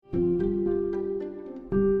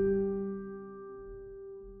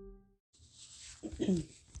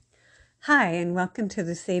Hi, and welcome to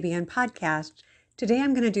the Sabian podcast. Today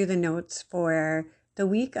I'm going to do the notes for the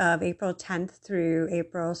week of April 10th through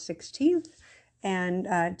April 16th. And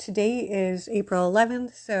today is April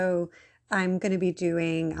 11th, so I'm going to be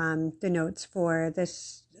doing the notes for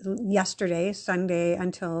this yesterday, Sunday,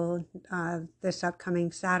 until this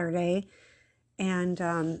upcoming Saturday. And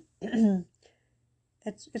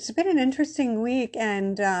it's been an interesting week,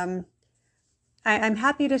 and I'm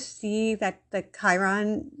happy to see that the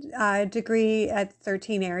Chiron degree at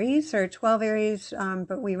 13 Aries or 12 Aries,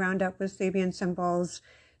 but we round up with Sabian symbols.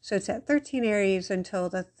 So it's at 13 Aries until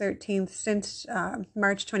the 13th since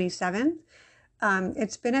March 27th.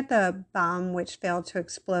 It's been at the bomb, which failed to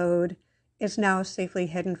explode, is now safely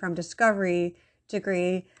hidden from discovery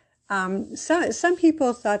degree. So some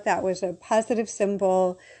people thought that was a positive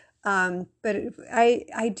symbol, but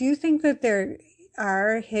I do think that there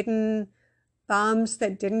are hidden bombs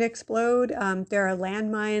that didn't explode. There are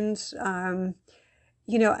landmines.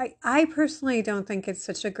 I personally don't think it's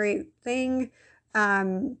such a great thing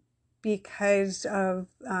because of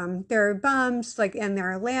there are bombs and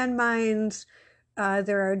there are landmines.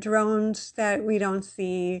 There are drones that we don't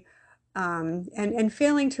see. And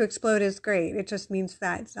failing to explode is great. It just means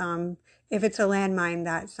that if it's a landmine,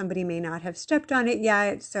 that somebody may not have stepped on it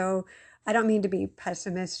yet. So I don't mean to be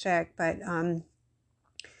pessimistic, but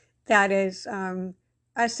that is a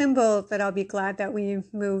symbol that I'll be glad that we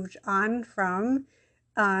moved on from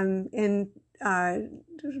by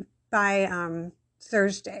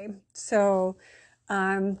Thursday. So,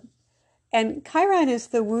 and Chiron is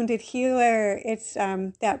the wounded healer. It's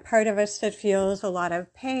that part of us that feels a lot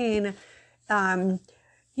of pain.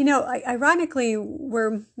 Ironically,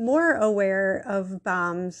 we're more aware of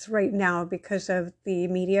bombs right now because of the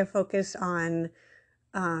media focus on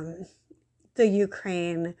the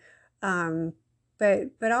Ukraine.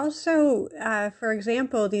 But also, for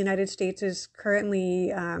example, the United States is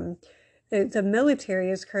currently, the military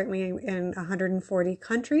is currently in 140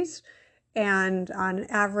 countries. And on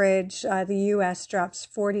average, the U.S. drops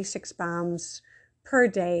 46 bombs per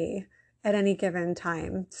day at any given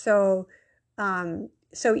time. So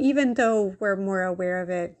even though we're more aware of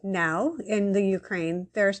it now in the Ukraine,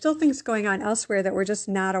 there are still things going on elsewhere that we're just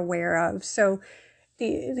not aware of. So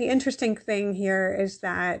the interesting thing here is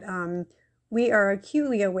that we are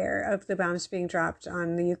acutely aware of the bombs being dropped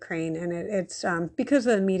on the Ukraine, and it's because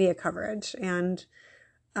of the media coverage. And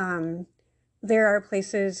there are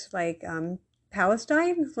places like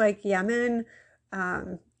Palestine, like Yemen,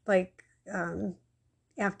 like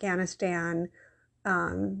Afghanistan,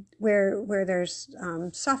 where there's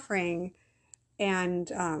suffering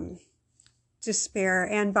and despair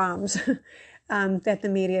and bombs that the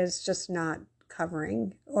media is just not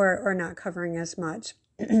covering or not covering as much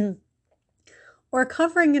or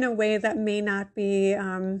covering in a way that may not be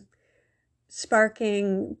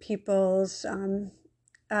sparking people's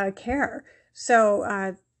care.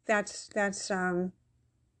 So that's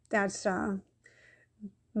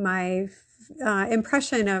my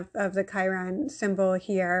impression of the Chiron symbol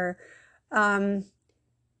here.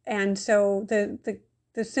 And so the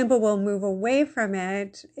symbol will move away from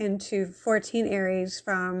it into 14 Aries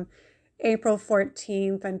from April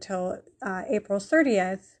 14th until April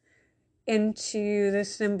 30th into the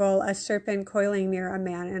symbol a serpent coiling near a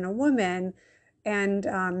man and a woman. And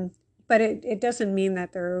but it doesn't mean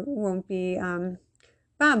that there won't be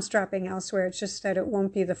bombs dropping elsewhere. It's just that it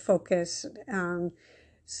won't be the focus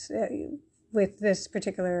with this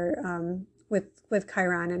particular with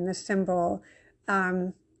Chiron and the symbol.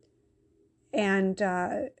 And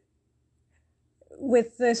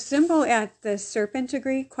with the symbol at the serpent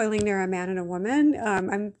degree coiling near a man and a woman,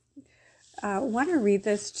 I want to read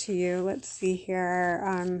this to you. Let's see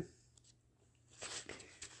here.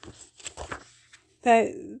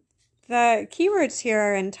 The keywords here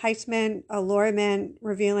are enticement, allurement,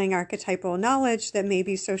 revealing archetypal knowledge that may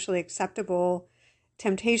be socially acceptable,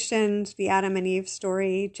 temptations, the Adam and Eve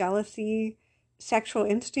story, jealousy, sexual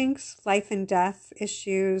instincts, life and death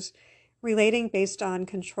issues, relating based on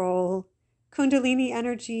control, Kundalini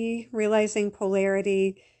energy, realizing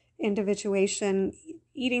polarity, individuation,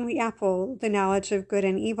 eating the apple, the knowledge of good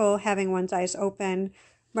and evil, having one's eyes open,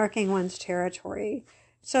 marking one's territory.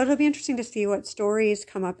 So it'll be interesting to see what stories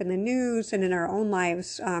come up in the news and in our own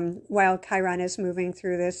lives while Chiron is moving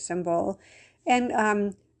through this symbol. And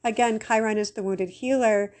again, Chiron is the wounded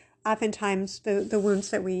healer. Oftentimes the wounds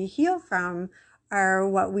that we heal from are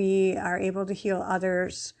what we are able to heal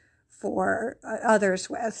others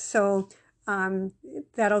with. So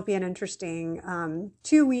that'll be an interesting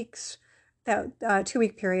 2 weeks, that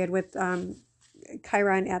 2-week period with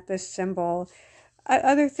Chiron at this symbol.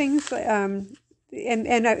 Other things,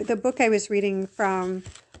 the book I was reading from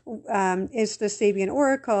is The Sabian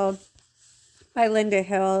Oracle by Linda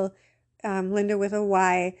Hill, Linda with a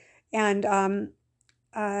Y. And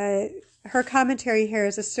her commentary here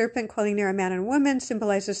is: a serpent quelling near a man and woman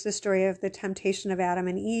symbolizes the story of the temptation of Adam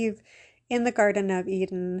and Eve in the Garden of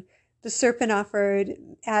Eden. The serpent offered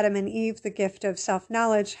Adam and Eve the gift of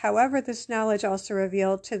self-knowledge. However, this knowledge also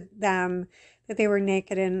revealed to them that they were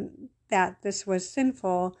naked and that this was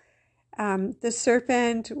sinful. The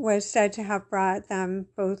serpent was said to have brought them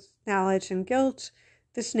both knowledge and guilt.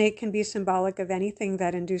 The snake can be symbolic of anything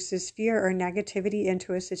that induces fear or negativity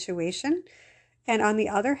into a situation. And on the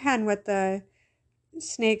other hand, what the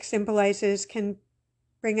snake symbolizes can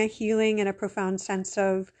bring a healing and a profound sense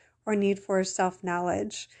of or need for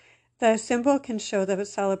self-knowledge. The symbol can show the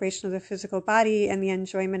celebration of the physical body and the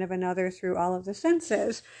enjoyment of another through all of the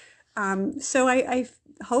senses. So I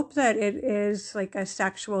hope that it is like a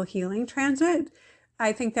sexual healing transit.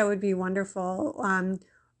 I think that would be wonderful.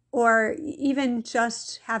 Or even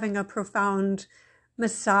just having a profound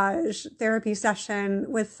massage therapy session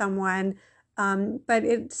with someone. But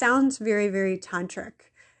it sounds very, very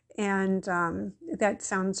tantric. And that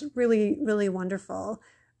sounds really, really wonderful.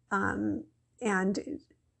 And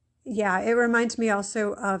yeah, it reminds me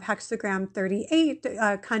also of Hexagram 38,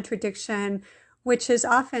 contradiction, which is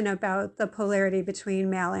often about the polarity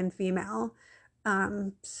between male and female.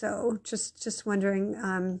 So just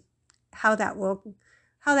wondering how that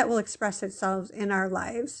will express itself in our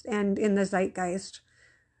lives and in the zeitgeist.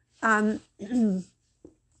 And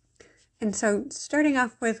so starting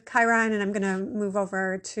off with Chiron, and I'm going to move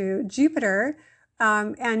over to Jupiter.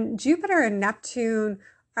 And Jupiter and Neptune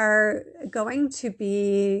are going to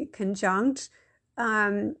be conjunct,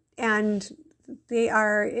 and they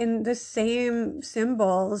are in the same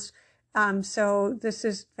symbols. So this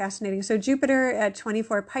is fascinating. So Jupiter at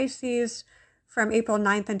 24 Pisces from April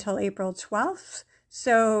 9th until April 12th.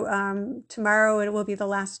 So tomorrow it will be the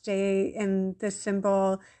last day in this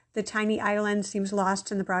symbol. The tiny island seems lost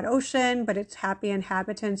in the broad ocean, but its happy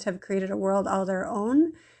inhabitants have created a world all their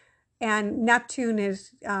own. And Neptune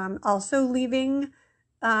is also leaving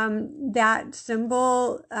that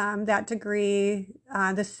symbol, that degree,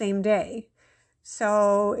 the same day.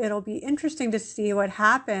 So it'll be interesting to see what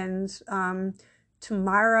happens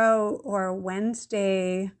tomorrow or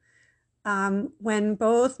Wednesday when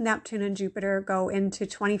both Neptune and Jupiter go into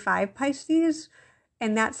 25 Pisces.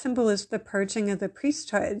 And that symbol is the purging of the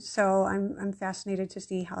priesthood. So I'm fascinated to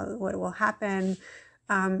see what will happen.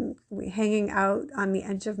 Hanging out on the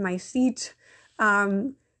edge of my seat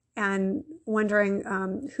and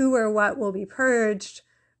wondering who or what will be purged,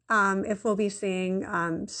 if we'll be seeing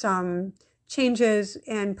some changes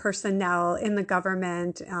in personnel in the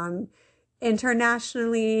government,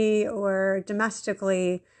 internationally or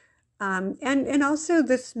domestically. And also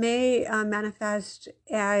this may manifest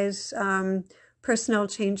as personal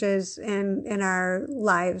changes in our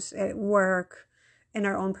lives at work, in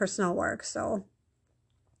our own personal work. So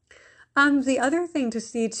the other thing to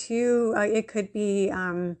see too, it could be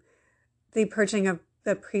the purging of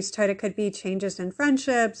the priesthood. It could be changes in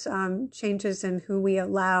friendships, changes in who we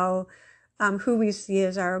allow, who we see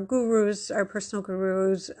as our gurus, our personal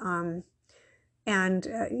gurus. And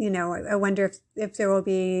I wonder if there will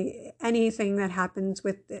be anything that happens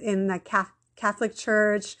in the Catholic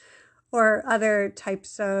Church or other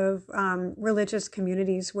types of religious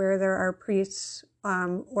communities where there are priests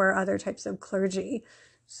or other types of clergy.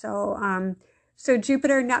 So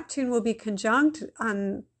Jupiter, Neptune will be conjunct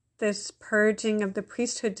on this purging of the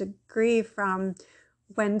priesthood degree from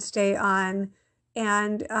Wednesday on.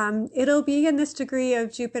 And it'll be in this degree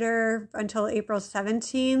of Jupiter until April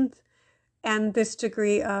 17th, and this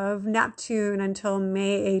degree of Neptune until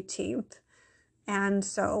May 18th. And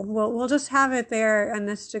so we'll just have it there in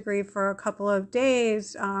this degree for a couple of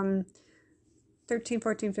days, 13,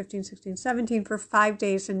 14, 15, 16, 17, for 5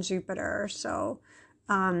 days in Jupiter. So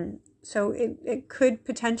it could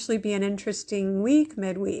potentially be an interesting week,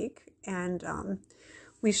 midweek, and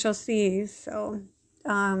we shall see. So,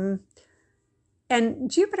 and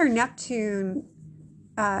Jupiter Neptune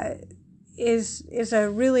is a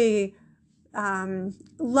really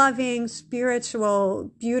loving,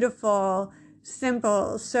 spiritual, beautiful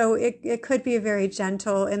symbol. So it could be very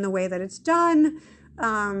gentle in the way that it's done.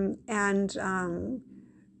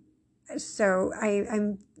 So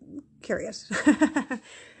I'm curious.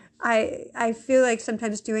 I feel like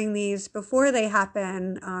sometimes doing these before they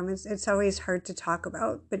happen, it's always hard to talk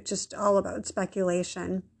about, but just all about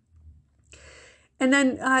speculation. And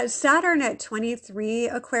then Saturn at 23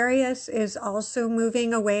 Aquarius is also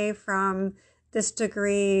moving away from this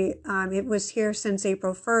degree. It was here since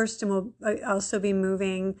April 1st and will also be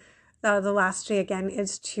moving. The last day again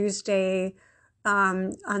is Tuesday,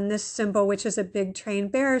 on this symbol, which is a big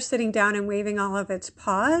trained bear sitting down and waving all of its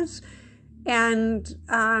paws. And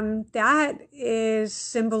that is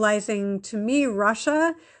symbolizing to me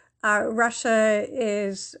Russia. Russia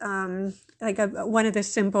is like one of the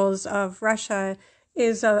symbols of Russia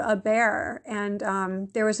is a bear. And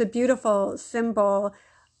there was a beautiful symbol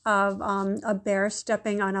of a bear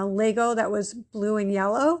stepping on a Lego that was blue and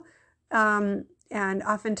yellow. And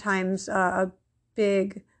oftentimes a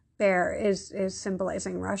big bear is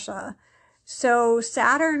symbolizing Russia. So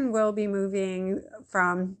Saturn will be moving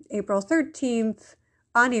from April 13th,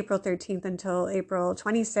 on April 13th until April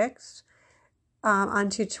 26th,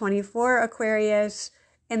 onto 24 Aquarius.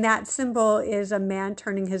 And that symbol is a man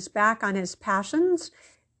turning his back on his passions,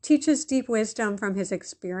 teaches deep wisdom from his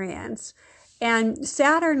experience. And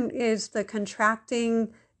Saturn is the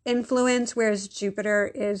contracting influence, whereas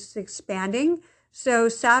Jupiter is expanding. So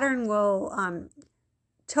Saturn will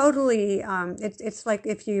totally, it's like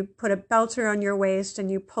if you put a belt around your waist and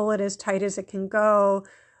you pull it as tight as it can go,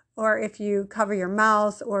 or if you cover your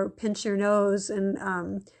mouth or pinch your nose, and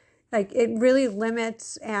like it really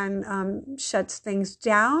limits and shuts things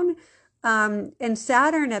down. And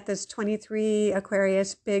Saturn at this 23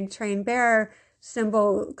 Aquarius big trained bear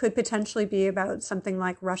symbol could potentially be about something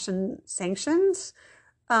like Russian sanctions,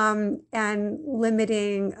 and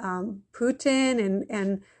limiting Putin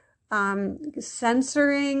and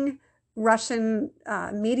censoring Russian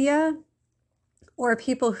media or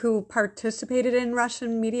people who participated in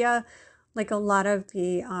Russian media, like a lot of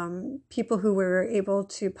the people who were able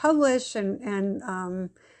to publish and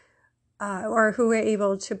or who were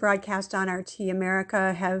able to broadcast on RT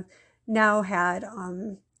America have now had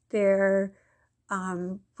their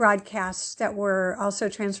broadcasts that were also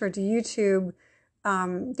transferred to YouTube.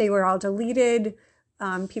 They were all deleted.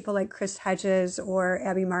 People like Chris Hedges or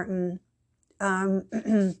Abby Martin.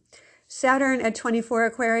 Saturn at 24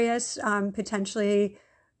 Aquarius, potentially,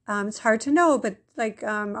 it's hard to know, but like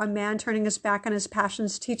a man turning his back on his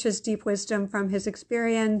passions teaches deep wisdom from his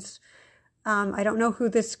experience. I don't know who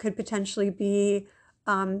this could potentially be,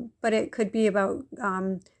 but it could be about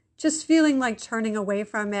just feeling like turning away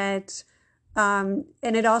from it. And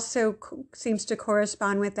it also seems to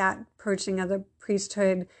correspond with that purging of the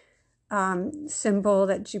priesthood symbol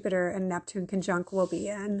that Jupiter and Neptune conjunct will be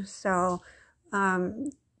in. So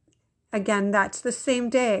again, that's the same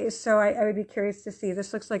day. So I would be curious to see.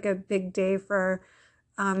 This looks like a big day for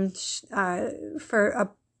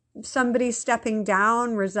somebody stepping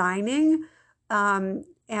down, resigning,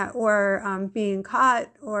 or being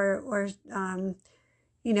caught, or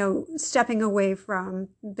stepping away from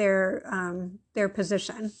their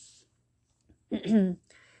position.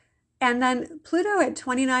 And then Pluto at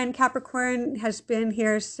 29 Capricorn has been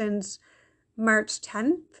here since March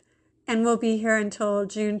 10th and will be here until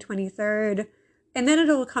June 23rd. And then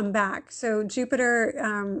it'll come back. So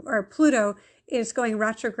Jupiter, or Pluto, is going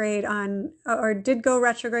retrograde or did go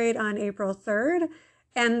retrograde on April 3rd.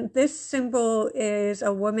 And this symbol is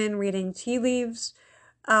a woman reading tea leaves.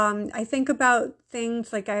 I think about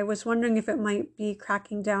things like I was wondering if it might be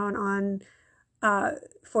cracking down on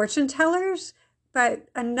fortune tellers. But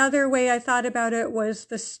another way I thought about it was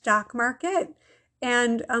the stock market.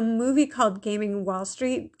 And a movie called Gaming Wall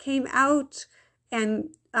Street came out, and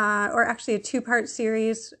or actually a two-part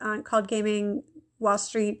series called Gaming Wall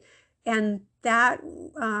Street, and that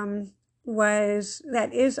is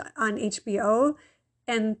on HBO,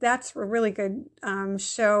 and that's a really good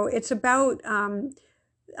show. It's about the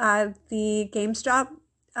GameStop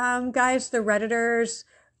guys, the Redditors,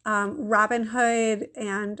 Robinhood,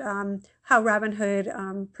 and how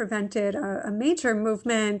Robinhood prevented a major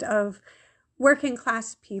movement of working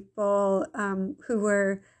class people who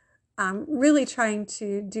were really trying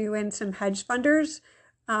to do in some hedge funders.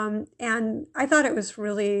 And I thought it was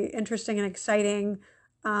really interesting and exciting.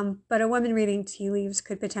 But a woman reading tea leaves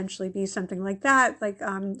could potentially be something like that, like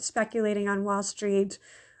speculating on Wall Street.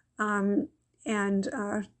 And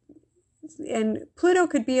Pluto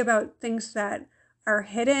could be about things that are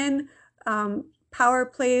hidden, power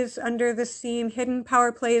plays under the scene, hidden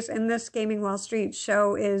power plays. And this Gaming Wall Street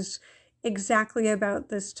show is exactly about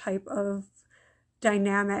this type of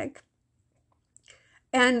dynamic.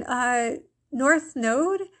 And North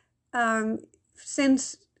Node,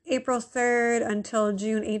 since April 3rd until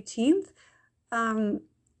June 18th,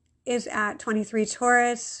 is at 23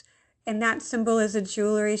 Taurus, and that symbol is a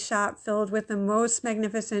jewelry shop filled with the most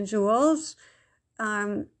magnificent jewels.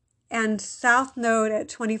 And South Node at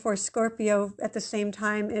 24 Scorpio at the same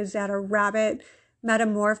time is at a rabbit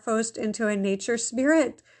metamorphosed into a nature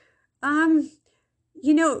spirit. Um,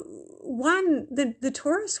 the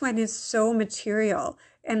Taurus one is so material,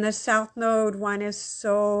 and the South Node one is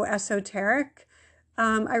so esoteric.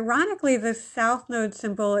 Ironically, the South Node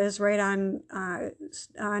symbol is right on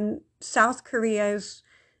South Korea's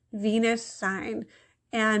Venus sign.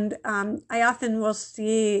 And I often will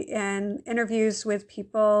see in interviews with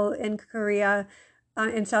people in Korea,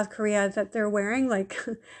 in South Korea, that they're wearing like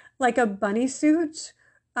like a bunny suit,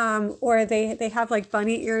 or they have like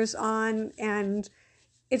bunny ears on, and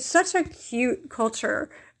it's such a cute culture.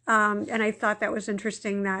 And I thought that was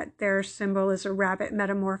interesting that their symbol is a rabbit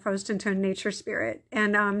metamorphosed into a nature spirit.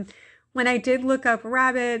 And when I did look up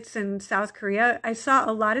rabbits in South Korea, I saw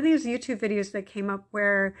a lot of these YouTube videos that came up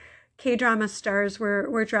where K-drama stars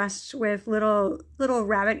were dressed with little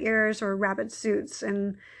rabbit ears or rabbit suits.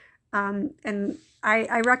 And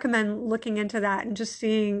I recommend looking into that and just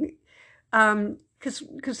seeing,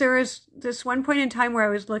 because there was this one point in time where I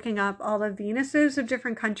was looking up all the Venuses of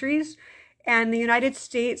different countries, and the United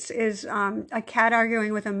States is a cat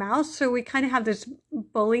arguing with a mouse. So we kind of have this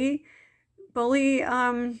bully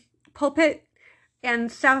pulpit.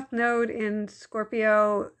 And South Node in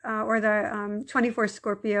Scorpio, or the 24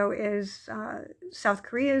 Scorpio, is South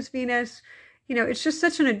Korea's Venus. It's just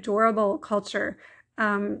such an adorable culture.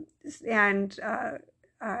 And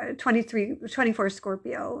 24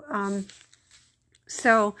 Scorpio.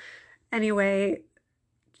 So anyway,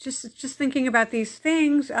 just thinking about these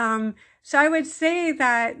things. So I would say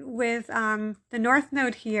that with the North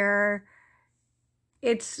Node here,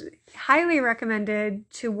 it's highly recommended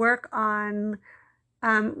to work on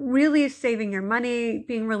really saving your money,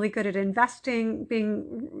 being really good at investing,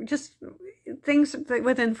 being just things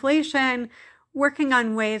with inflation, working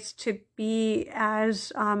on ways to be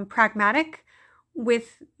as pragmatic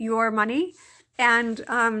with your money. And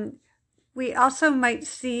we also might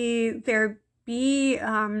see there be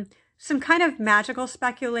some kind of magical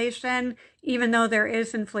speculation, even though there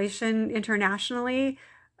is inflation internationally.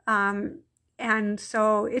 And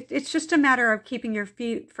so it's just a matter of keeping your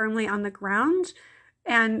feet firmly on the ground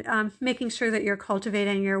and making sure that you're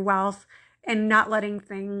cultivating your wealth and not letting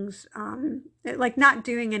things, like not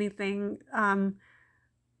doing anything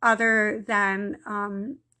other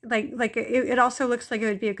than, it also looks like it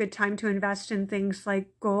would be a good time to invest in things like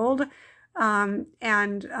gold.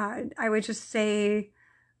 And I would just say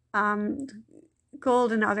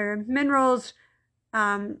gold and other minerals,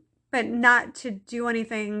 but not to do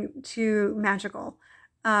anything too magical.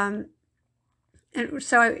 And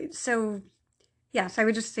so yes, I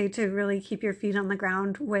would just say to really keep your feet on the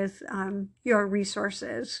ground with your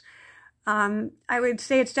resources. I would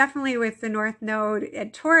say it's definitely with the North Node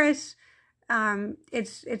at Taurus.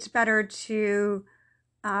 It's better to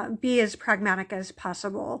be as pragmatic as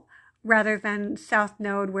possible, rather than South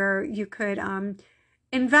Node, where you could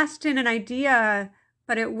invest in an idea,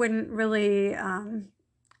 but it wouldn't really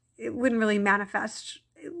manifest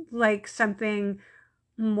like something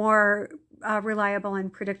more reliable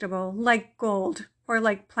and predictable, like gold, or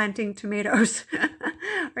like planting tomatoes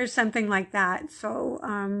or something like that. So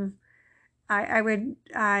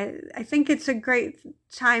I think it's a great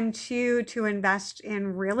time to invest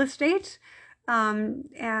in real estate.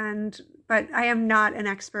 But I am not an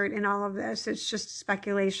expert in all of this. It's just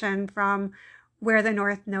speculation from where the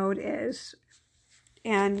North Node is.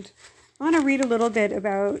 And I want to read a little bit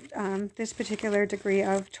about this particular degree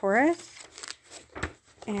of Taurus.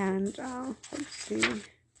 And let's see.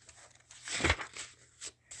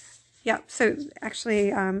 Yep, so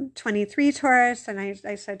actually 23 Taurus, and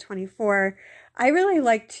I said 24. I really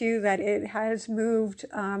like, too, that it has moved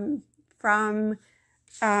from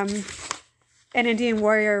an Indian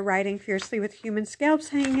warrior riding fiercely with human scalps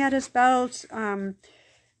hanging at his belt.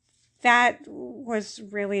 That was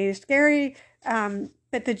really scary.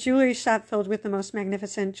 But the jewelry shop filled with the most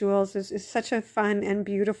magnificent jewels is such a fun and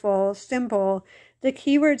beautiful symbol. The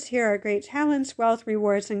keywords here are great talents, wealth,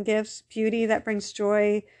 rewards, and gifts, beauty that brings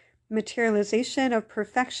joy, materialization of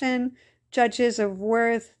perfection, judges of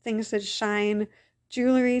worth, things that shine,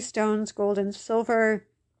 jewelry, stones, gold, and silver.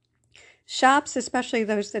 Shops, especially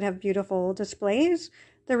those that have beautiful displays,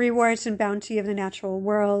 the rewards and bounty of the natural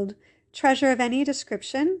world, treasure of any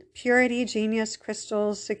description, purity, genius,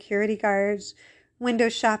 crystals, security guards, window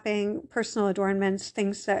shopping, personal adornments,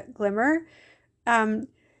 things that glimmer.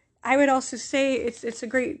 I would also say it's a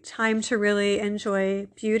great time to really enjoy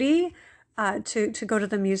beauty, to go to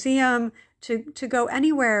the museum, to go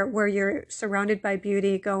anywhere where you're surrounded by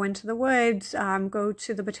beauty, go into the woods, go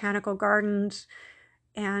to the botanical gardens,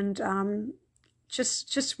 and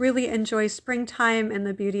just really enjoy springtime and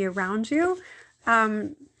the beauty around you.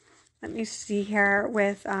 let me see here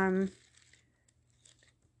with the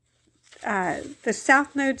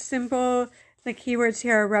South Node symbol. The keywords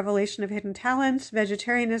here are revelation of hidden talents,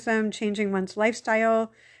 vegetarianism, changing one's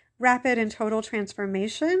lifestyle, rapid and total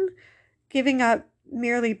transformation, giving up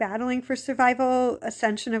merely battling for survival,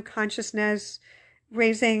 ascension of consciousness,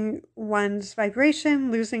 raising one's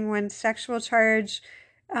vibration, losing one's sexual charge.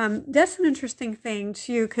 That's an interesting thing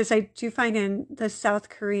too, because I do find in the South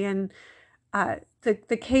Korean,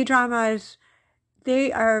 the K-dramas,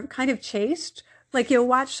 they are kind of chaste. Like you'll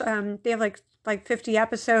watch, they have like 50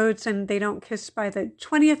 episodes and they don't kiss by the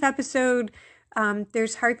 20th episode.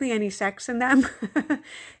 There's hardly any sex in them.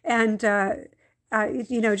 And,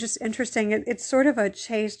 just interesting. It's sort of a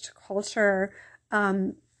chaste culture.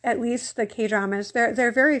 At least the K-dramas,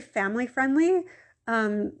 they're very family friendly.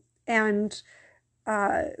 But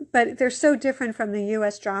they're so different from the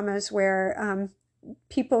US dramas where,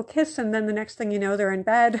 people kiss and then the next thing you know, they're in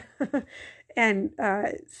bed. And,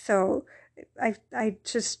 so I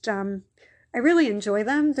just, I really enjoy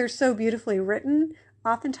them. They're so beautifully written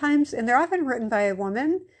oftentimes, and they're often written by a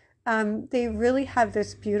woman. They really have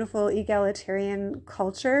this beautiful egalitarian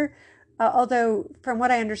culture. Although from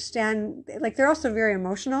what I understand, like they're also very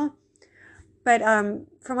emotional, but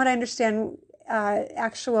from what I understand,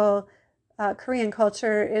 actual Korean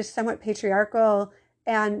culture is somewhat patriarchal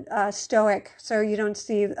and stoic. So you don't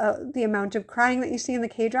see the amount of crying that you see in the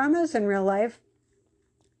K-dramas in real life,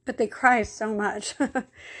 but they cry so much.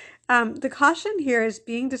 The caution here is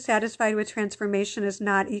being dissatisfied with transformation is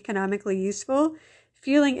not economically useful,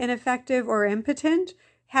 feeling ineffective or impotent,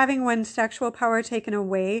 having one's sexual power taken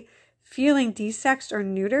away, feeling desexed or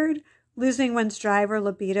neutered, losing one's drive or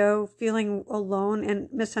libido, feeling alone and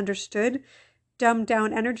misunderstood, dumbed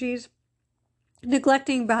down energies,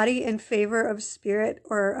 neglecting body in favor of spirit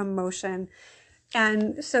or emotion.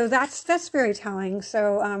 And so that's very telling.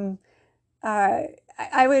 So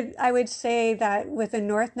I would say that with the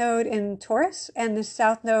North Node in Taurus and the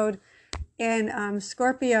South Node in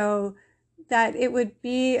Scorpio, that it would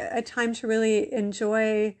be a time to really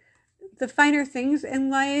enjoy the finer things in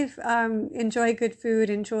life, enjoy good food,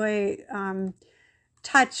 enjoy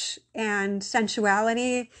touch and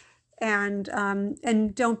sensuality, and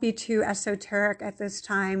don't be too esoteric at this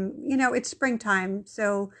time. It's springtime,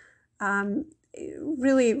 so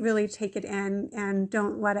really, really take it in and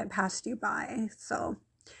don't let it pass you by. So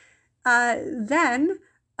then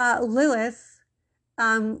Lilith,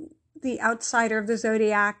 the outsider of the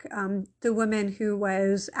zodiac, the woman who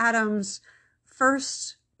was Adam's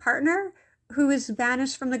first partner, who was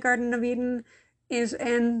banished from the Garden of Eden, is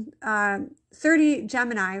in 30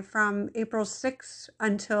 Gemini from April 6th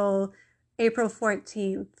until April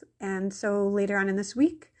 14th. And so later on in this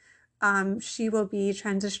week, she will be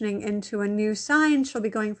transitioning into a new sign. She'll be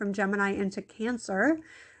going from Gemini into Cancer.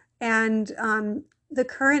 And the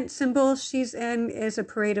current symbol she's in is a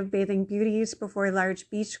parade of bathing beauties before large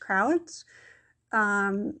beach crowds.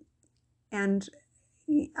 And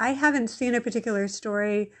I haven't seen a particular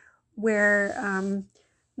story where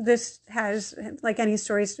this has, like any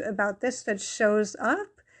stories about this that shows up.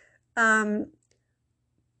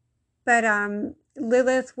 But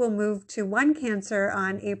Lilith will move to 1 Cancer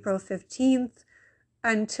on April 15th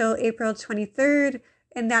until April 23rd.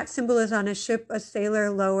 And that symbol is on a ship. A sailor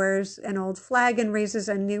lowers an old flag and raises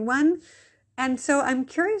a new one. And so I'm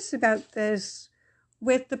curious about this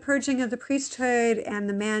with the purging of the priesthood and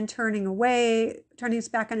the man turning his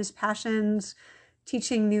back on his passions,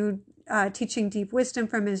 teaching deep wisdom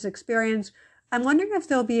from his experience. I'm wondering if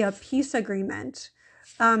there'll be a peace agreement,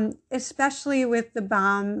 especially with the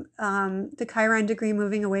bomb, the Chiron degree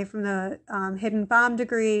moving away from the hidden bomb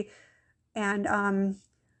degree and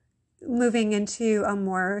moving into a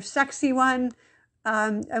more sexy one.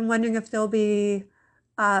 I'm wondering if there'll be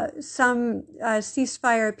some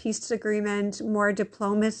ceasefire, peace agreement, more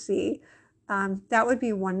diplomacy. That would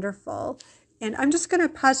be wonderful. And I'm just going to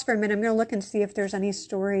pause for a minute. I'm going to look and see if there's any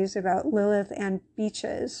stories about Lilith and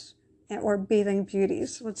beaches or bathing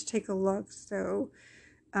beauties. Let's take a look. So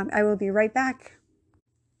I will be right back.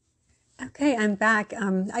 Okay, I'm back.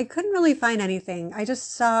 I couldn't really find anything. I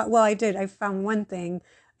just saw, well, I did. I found one thing.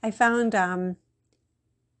 I found on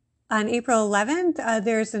April 11th,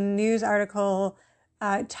 there's a news article,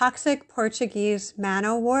 toxic Portuguese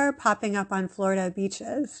man-o-war popping up on Florida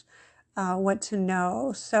beaches. What to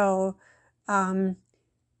know. So it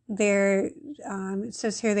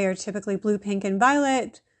says here they are typically blue, pink, and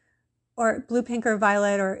violet, or blue, pink, or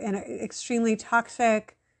violet, or extremely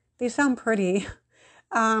toxic. They sound pretty.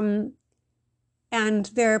 And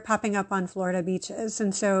they're popping up on Florida beaches.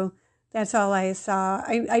 And so that's all I saw.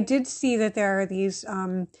 I did see that there are these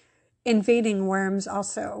invading worms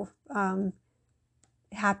also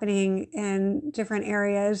happening in different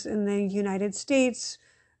areas in the United States.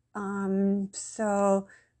 So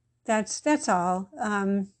that's all.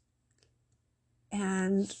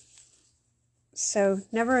 And so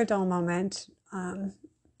never a dull moment.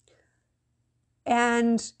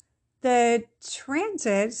 And the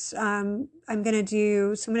transits, I'm going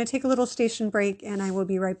to take a little station break and I will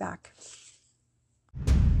be right back.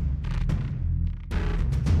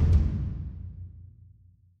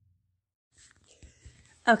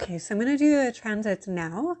 Okay, so I'm going to do the transits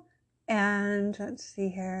now. And let's see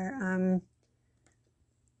here.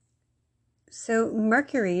 So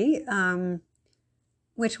Mercury,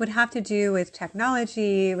 which would have to do with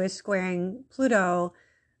technology, was squaring Pluto.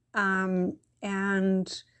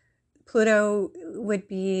 And Pluto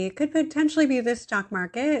could potentially be the stock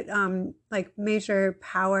market, like major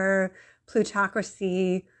power,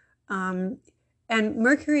 plutocracy. And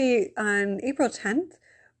Mercury on April 10th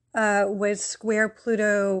was square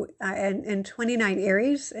Pluto in 29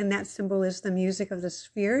 Aries, and that symbol is the music of the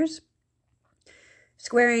spheres.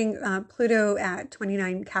 Squaring Pluto at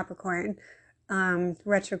 29 Capricorn,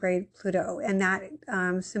 retrograde Pluto, and that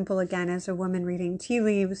symbol again is a woman reading tea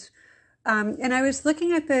leaves. And I was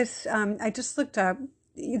looking at this, I just looked up,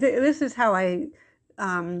 this is how I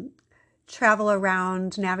travel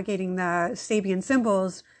around navigating the Sabian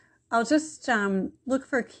symbols. I'll just look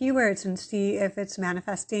for keywords and see if it's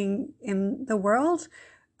manifesting in the world.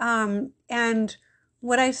 And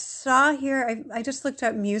what I saw here, I just looked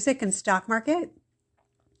up music and stock market.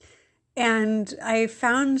 And I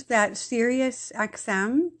found that Sirius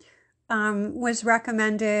XM was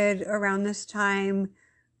recommended around this time.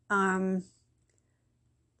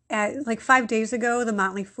 At like 5 days ago, the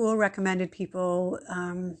Motley Fool recommended people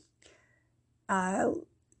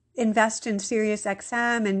invest in Sirius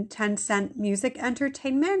XM and Tencent Music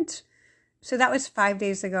Entertainment. So that was 5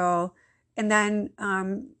 days ago. And then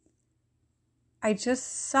I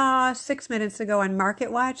just saw 6 minutes ago on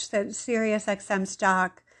MarketWatch that Sirius XM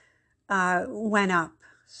stock went up.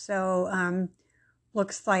 So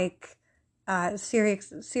looks like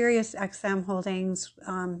Sirius XM holdings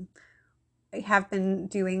have been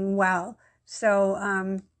doing well.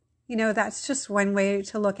 So, that's just one way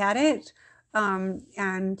to look at it.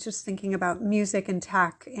 And just thinking about music and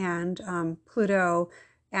tech and Pluto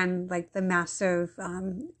and like the massive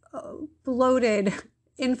bloated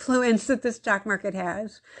influence that the stock market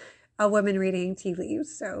has. A woman reading tea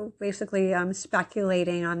leaves. So basically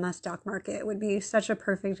speculating on the stock market would be such a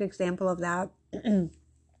perfect example of that.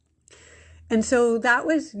 And so that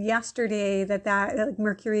was yesterday that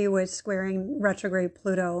Mercury was squaring retrograde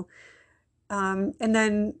Pluto. And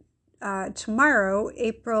then tomorrow,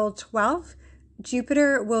 April 12th,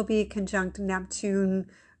 Jupiter will be conjunct Neptune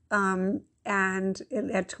and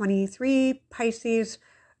at 23 Pisces.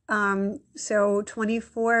 So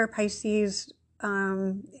 24 Pisces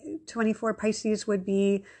would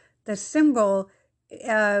be the symbol,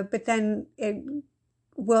 but then it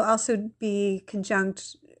will also be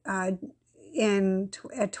conjunct at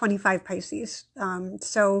 25 Pisces.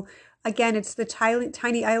 So again, it's the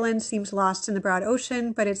tiny island seems lost in the broad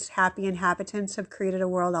ocean, but its happy inhabitants have created a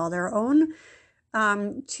world all their own,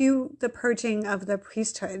 to the purging of the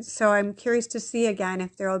priesthood. So I'm curious to see again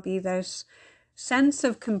if there will be this sense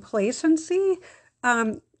of complacency,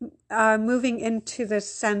 moving into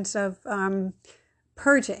this sense of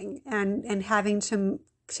purging and having to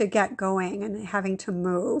get going and having to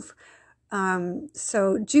move.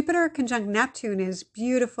 So Jupiter conjunct Neptune is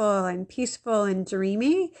beautiful and peaceful and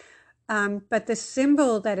dreamy, but the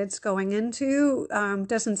symbol that it's going into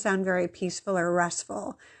doesn't sound very peaceful or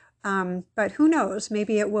restful. But who knows?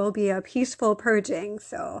 Maybe it will be a peaceful purging.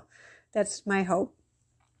 So that's my hope.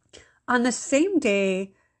 On the same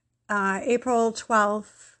day, April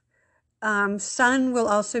 12th, Sun will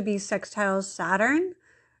also be sextile Saturn.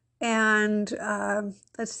 And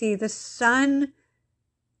let's see, the Sun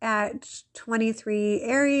at 23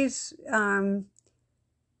 Aries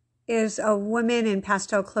is a woman in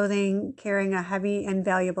pastel clothing carrying a heavy and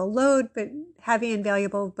valuable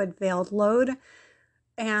but veiled load.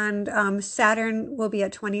 And Saturn will be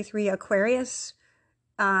at 23 Aquarius.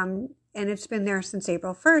 And it's been there since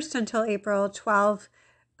April 1st until April 12th.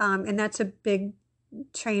 And that's a big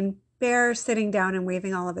trained bear sitting down and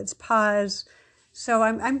waving all of its paws. So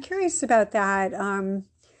I'm curious about that.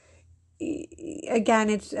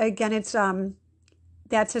 It's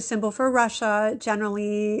that's a symbol for Russia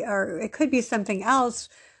generally, or it could be something else.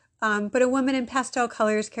 But a woman in pastel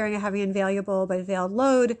colors carrying a heavy and valuable but veiled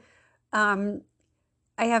load.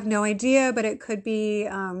 I have no idea, but it could be.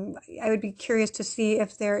 I would be curious to see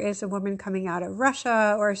if there is a woman coming out of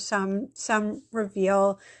Russia or some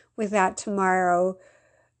reveal with that tomorrow.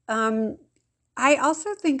 I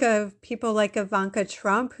also think of people like Ivanka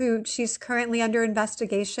Trump, who she's currently under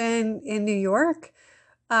investigation in New York.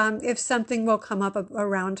 If something will come up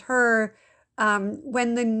around her.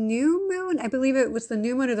 When the new moon, I believe it was the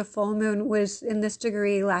new moon or the full moon, was in this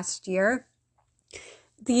degree last year,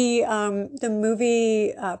 the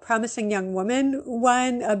movie Promising Young Woman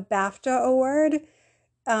won a BAFTA award.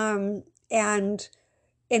 And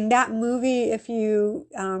in that movie, if you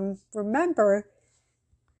remember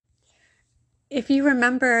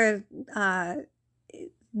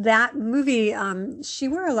that movie, she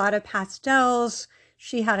wore a lot of pastels.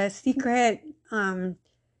 She had a secret,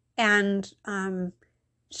 and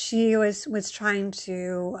she was trying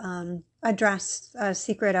to address a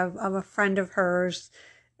secret of a friend of hers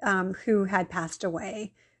who had passed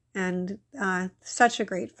away. And such a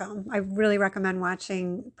great film. I really recommend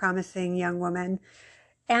watching Promising Young Woman.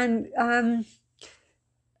 And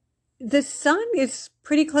the sun is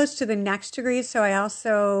pretty close to the next degree, so I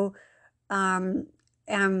also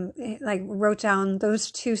wrote down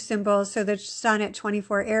those two symbols. So the sun at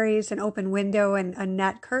 24 Aries, an open window and a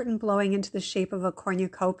net curtain blowing into the shape of a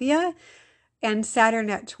cornucopia, and Saturn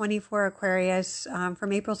at 24 Aquarius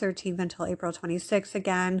from April 13th until April 26th.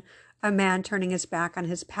 Again, a man turning his back on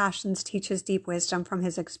his passions teaches deep wisdom from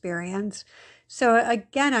his experience. So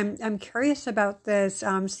again, I'm curious about this.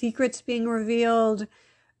 Secrets being revealed,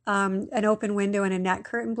 an open window and a net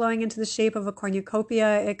curtain blowing into the shape of a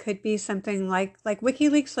cornucopia. It could be something like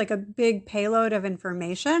WikiLeaks, like a big payload of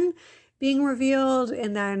information being revealed,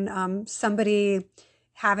 and then somebody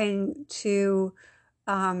having to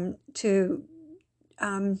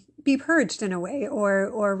be purged in a way,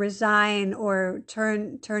 or resign, or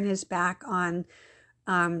turn his back on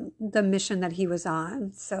the mission that he was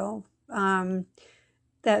on. So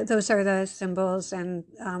those are the symbols and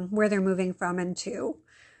where they're moving from and to.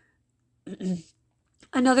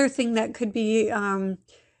 Another thing that could be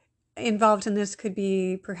involved in this could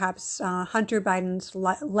be perhaps Hunter Biden's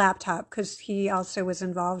laptop, because he also was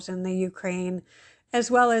involved in the Ukraine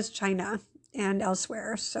as well as China and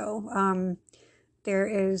elsewhere. So there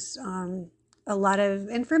is a lot of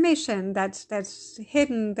information that's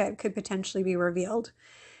hidden that could potentially be revealed.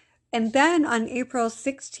 And then on April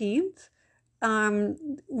 16th,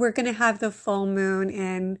 we're going to have the full moon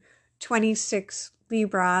in 26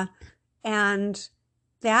 Libra, and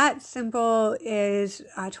that symbol is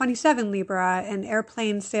 27 Libra, and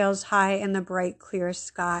airplane sails high in the bright, clear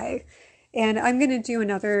sky. And I'm going to do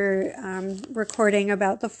another recording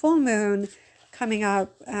about the full moon coming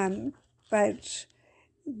up, but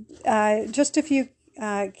just a few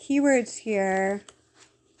keywords here.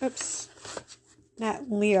 Oops,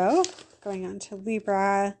 not Leo, going on to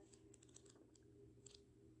Libra.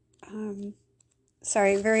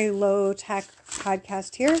 Sorry, very low tech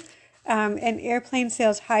podcast here. An airplane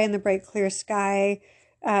sails high in the bright, clear sky.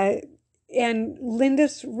 And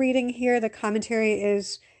Linda's reading here, the commentary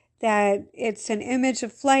is that it's an image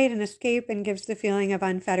of flight and escape and gives the feeling of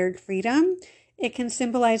unfettered freedom. It can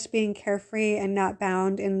symbolize being carefree and not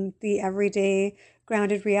bound in the everyday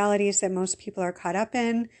grounded realities that most people are caught up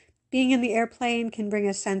in. Being in the airplane can bring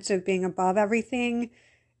a sense of being above everything,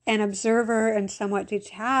 an observer and somewhat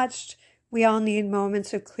detached. We all need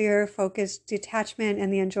moments of clear, focused detachment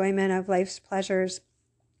and the enjoyment of life's pleasures.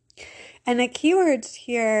 And the keywords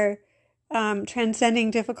here, transcending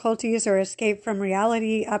difficulties or escape from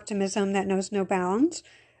reality, optimism that knows no bounds,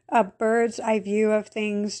 a bird's eye view of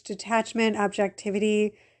things, detachment,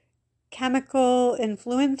 objectivity, chemical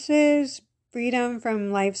influences, freedom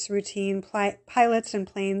from life's routine, pilots and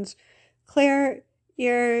planes, clear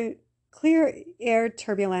air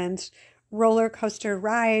turbulence, roller coaster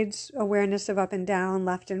rides, awareness of up and down,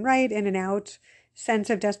 left and right, in and out, sense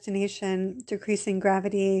of destination, decreasing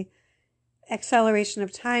gravity, acceleration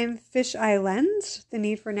of time, fisheye lens, the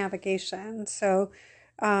need for navigation. So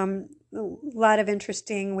a lot of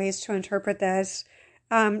interesting ways to interpret this.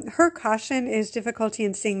 Her caution is difficulty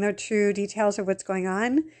in seeing the true details of what's going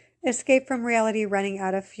on, escape from reality, running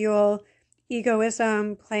out of fuel,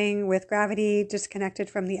 egoism, playing with gravity, disconnected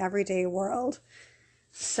from the everyday world.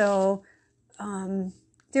 So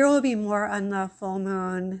there will be more on the full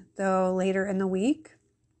moon, though, later in the week.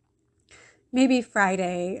 Maybe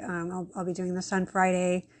Friday. I'll be doing this on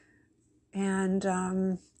Friday.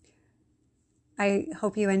 And I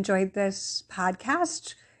hope you enjoyed this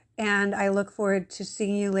podcast, and I look forward to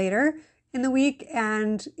seeing you later in the week.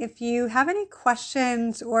 And if you have any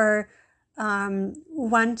questions or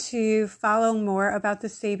want to follow more about the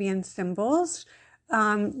Sabian symbols,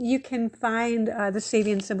 you can find the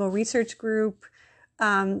Sabian Symbol Research Group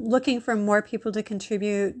looking for more people to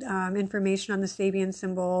contribute information on the Sabian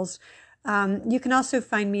symbols. You can also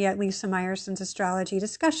find me at Lisa Meyerson's Astrology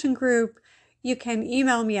Discussion Group. You can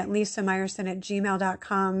email me at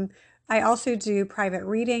lisameyerson@gmail.com. I also do private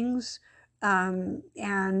readings,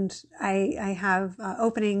 and I have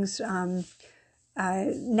openings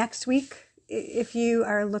next week if you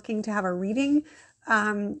are looking to have a reading.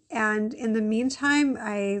 And in the meantime,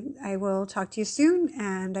 I will talk to you soon,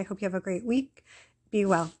 and I hope you have a great week. Be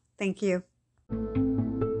well. Thank you.